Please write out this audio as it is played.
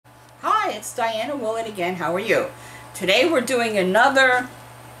Hi, it's Diana Willett again. How are you? Today we're doing another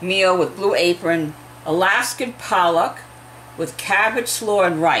meal with Blue Apron, Alaskan Pollock with cabbage, slaw,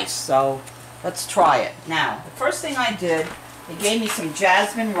 and rice. So let's try it. Now, the first thing I did, they gave me some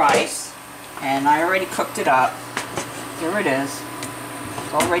jasmine rice, and I already cooked it up. Here it is.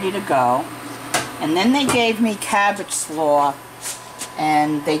 It's all ready to go. And then they gave me cabbage slaw,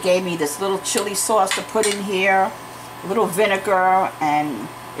 and they gave me this little chili sauce to put in here, a little vinegar, and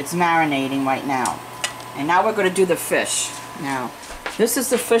it's marinating right now. And now we're going to do the fish. Now, this is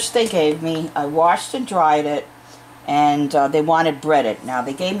the fish they gave me. I washed and dried it, and they wanted breaded. Now,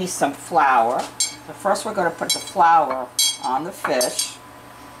 they gave me some flour. So first we're going to put the flour on the fish.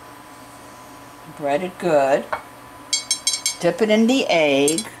 Bread it good. Dip it in the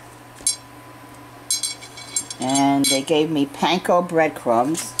egg. And they gave me panko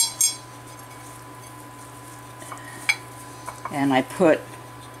breadcrumbs. And I put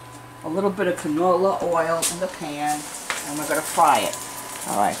a little bit of canola oil in the pan, and we're going to fry it.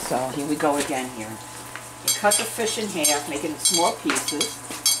 Alright, so here we go again here. You cut the fish in half, make it in small pieces.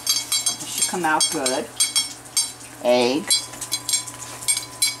 It should come out good. Eggs.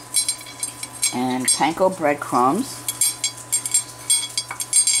 And panko breadcrumbs.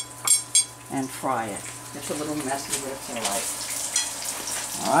 And fry it. It's a little messy, but it's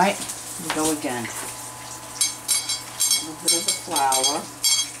alright. Alright, here we go again. A little bit of the flour.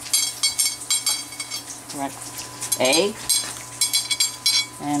 Egg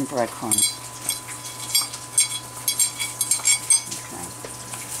and breadcrumbs. Okay.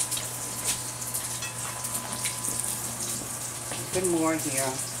 A bit more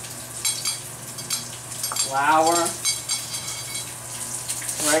here. Flour,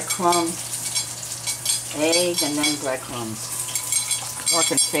 breadcrumbs, egg, and then breadcrumbs.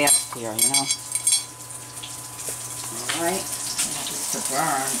 Working fast here, you know. Alright, just to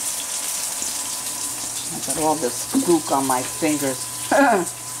burn. I got all this gook on my fingers. Alright.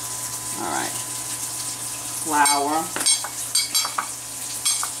 Flour.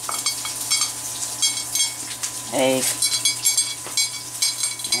 Egg.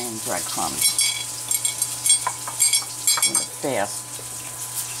 And breadcrumbs. Doing it fast.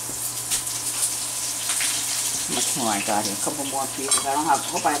 How much more I got here? A couple more pieces. I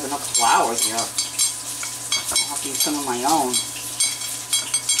hope I have enough flour here. I'll have to use some of my own.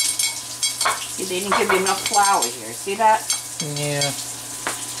 See, they didn't give you enough flour here. See that? Yeah.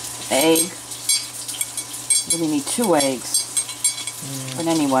 Egg. Really need 2 eggs. But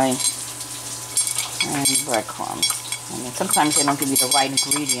anyway. And breadcrumbs. I mean, sometimes they don't give you the right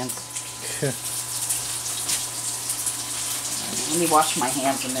ingredients. Let me wash my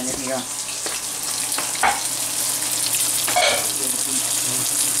hands a minute here.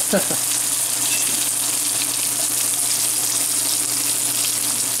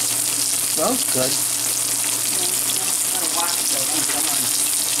 Smells good.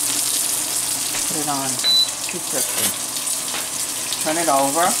 Put it on. Too crispy. Turn it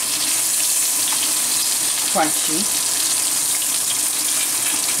over. Crunchy.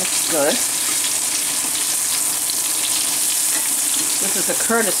 Looks good. This is a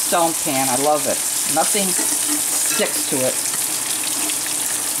Curtis Stone pan. I love it. Nothing sticks to it.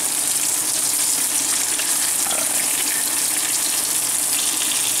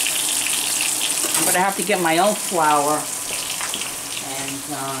 I'm going to have to get my own flour and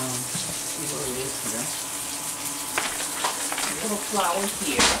see what it is here. A little flour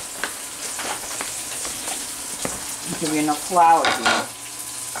here. I'll give you enough flour here.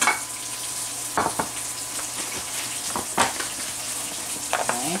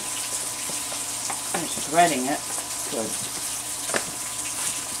 Okay. Finish breading it. Good.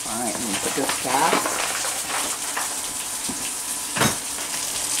 Alright, let me put this back.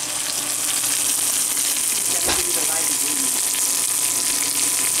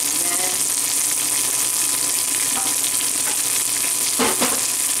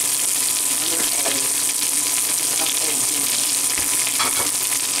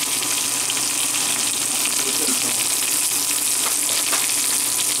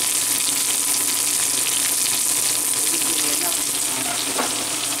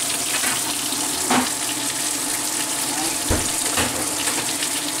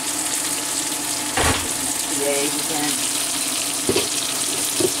 Again.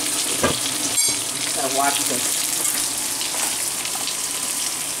 Gotta watch this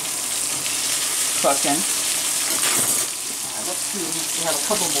cooking. Alright, let's see. We have a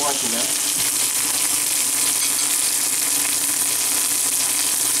couple more here.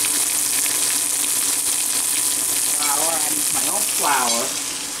 Flour. I use my own flour.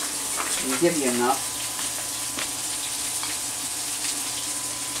 Can give you enough.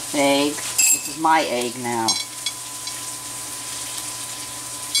 egg. This is my egg now.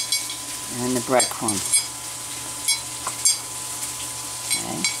 And the breadcrumb.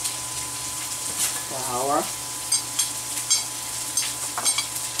 Okay. Flour.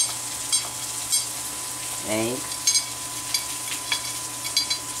 Egg.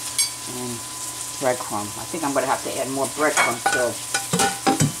 And breadcrumb. I think I'm going to have to add more breadcrumb too.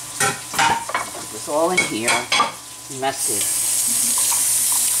 Put this all in here. Messy.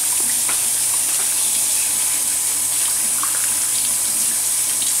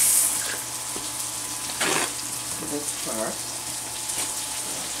 This first.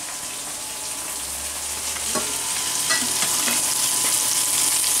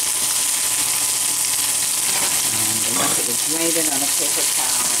 And I want it to drain it on a paper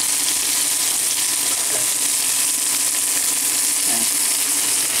towel. Okay.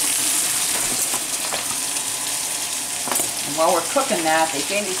 And while we're cooking that, they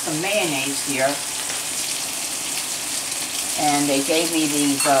gave me some mayonnaise here. And they gave me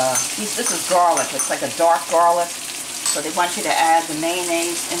these, this is garlic. It's like a dark garlic. So they want you to add the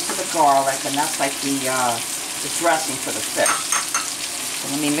mayonnaise into the garlic, and that's like the dressing for the fish. So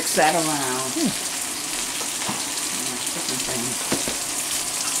let me mix that around. Different things.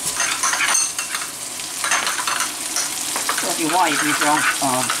 So if you want, you can use your own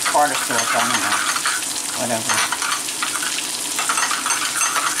tartar sauce, I don't know. Whatever.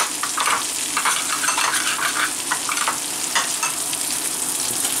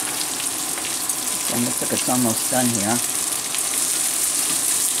 And looks like it's almost done here.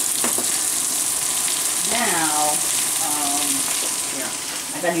 Now, here,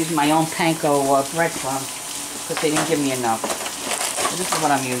 I gotta use my own panko breadcrumb because they didn't give me enough. So this is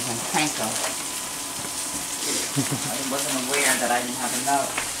what I'm using, panko. I wasn't aware that I didn't have enough.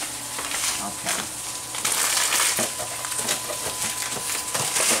 Okay.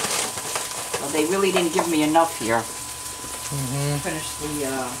 Well, they really didn't give me enough here to finish the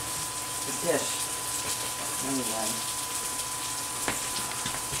dish. Anyway,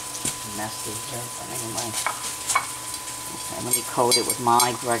 messy here, but anyway. Okay, let me coat it with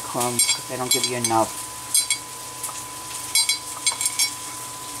my breadcrumbs because they don't give you enough.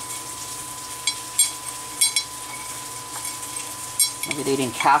 Maybe they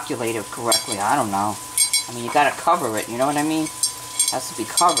didn't calculate it correctly. I don't know. I mean, you gotta cover it. You know what I mean? It has to be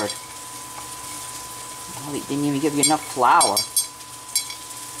covered. Well, they didn't even give you enough flour.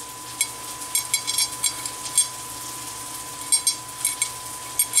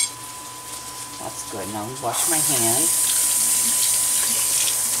 That's good. Now we wash my hands.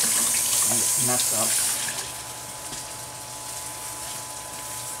 And just mess up.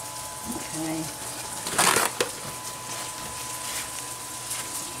 Okay.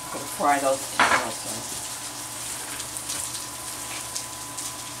 Gotta fry those two also.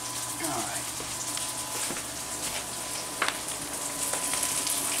 Alright.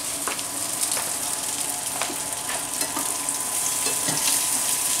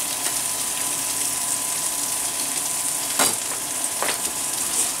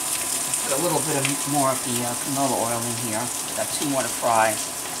 A little bit of more of the canola oil in here. Got two more to fry.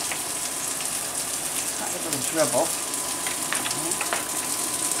 Got a little dribble.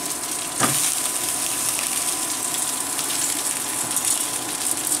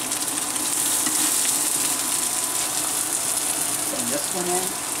 Put this one in.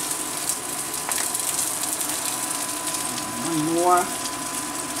 And one more.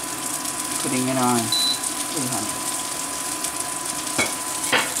 Putting it on 300.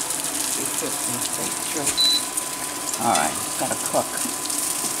 Alright, it's got to cook.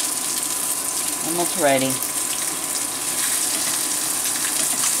 Almost ready.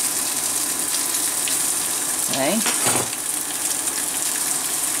 Okay.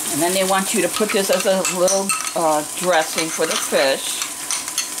 And then they want you to put this as a little dressing for the fish.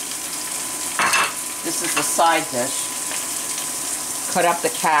 This is the side dish. Cut up the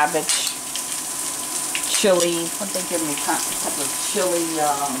cabbage, chili. What they give me? A couple of chili.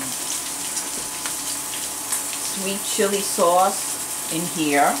 Sweet chili sauce in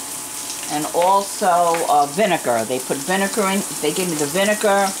here, and also vinegar. They put vinegar in. They gave me the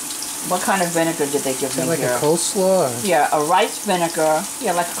vinegar. What kind of vinegar did they give me like here? Like a coleslaw? Or? Yeah, a rice vinegar.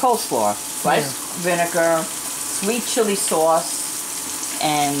 Yeah, like a coleslaw. Rice vinegar, sweet chili sauce,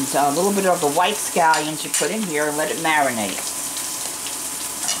 and a little bit of the white scallions you put in here and let it marinate.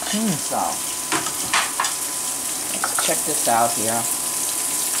 Right, so, let's check this out here.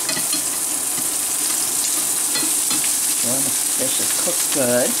 Well, the fish is cooked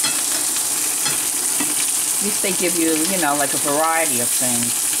good. At least they give you, you know, like a variety of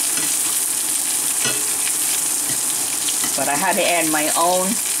things. But I had to add my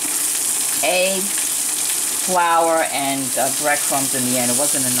own egg, flour, and breadcrumbs in the end. It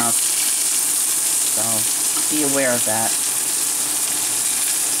wasn't enough. So be aware of that.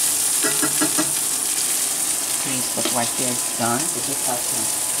 These look like they're done. We just have to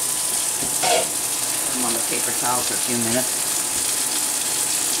put them on the paper towel for a few minutes.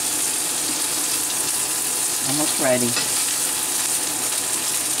 Almost ready.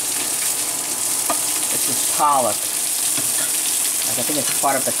 This is pollock. I think it's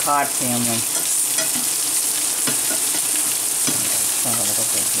part of the cod family. Put a little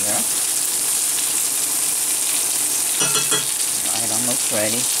bit here. Alright, almost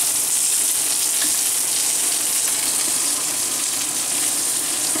ready.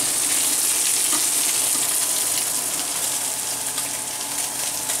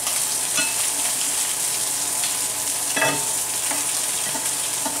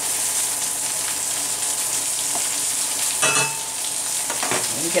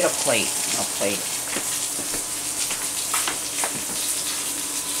 Let me get a plate. I'll plate it.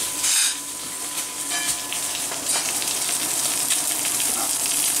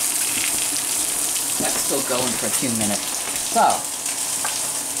 That's still going for a few minutes. So,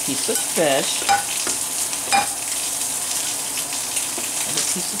 piece of fish. Another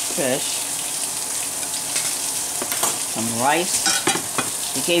piece of fish. Some rice.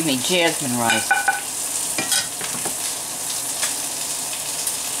 He gave me jasmine rice.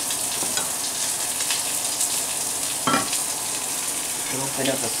 A little bit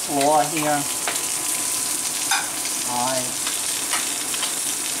of the slaw here.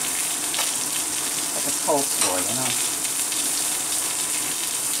 Like a coleslaw, you know.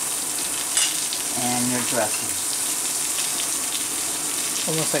 And your dressing.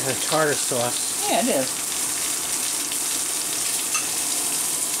 Almost like a tartar sauce. Yeah, it is.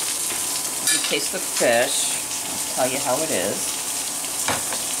 Let me taste the fish. I'll tell you how it is.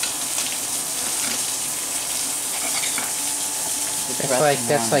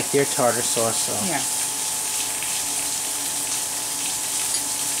 That's like your tartar sauce, though. Yeah.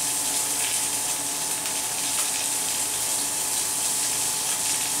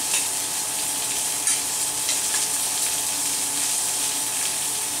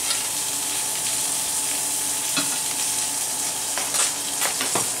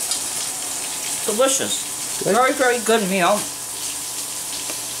 Delicious. Good. Very, very good meal.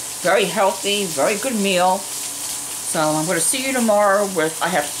 Very healthy, very good meal. So I'm going to see you tomorrow with, I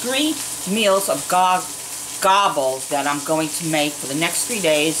have 3 meals of gobbles that I'm going to make for the next 3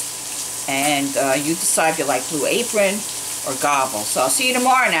 days. And you decide if you like Blue Apron or gobble. So I'll see you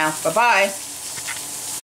tomorrow now. Bye-bye.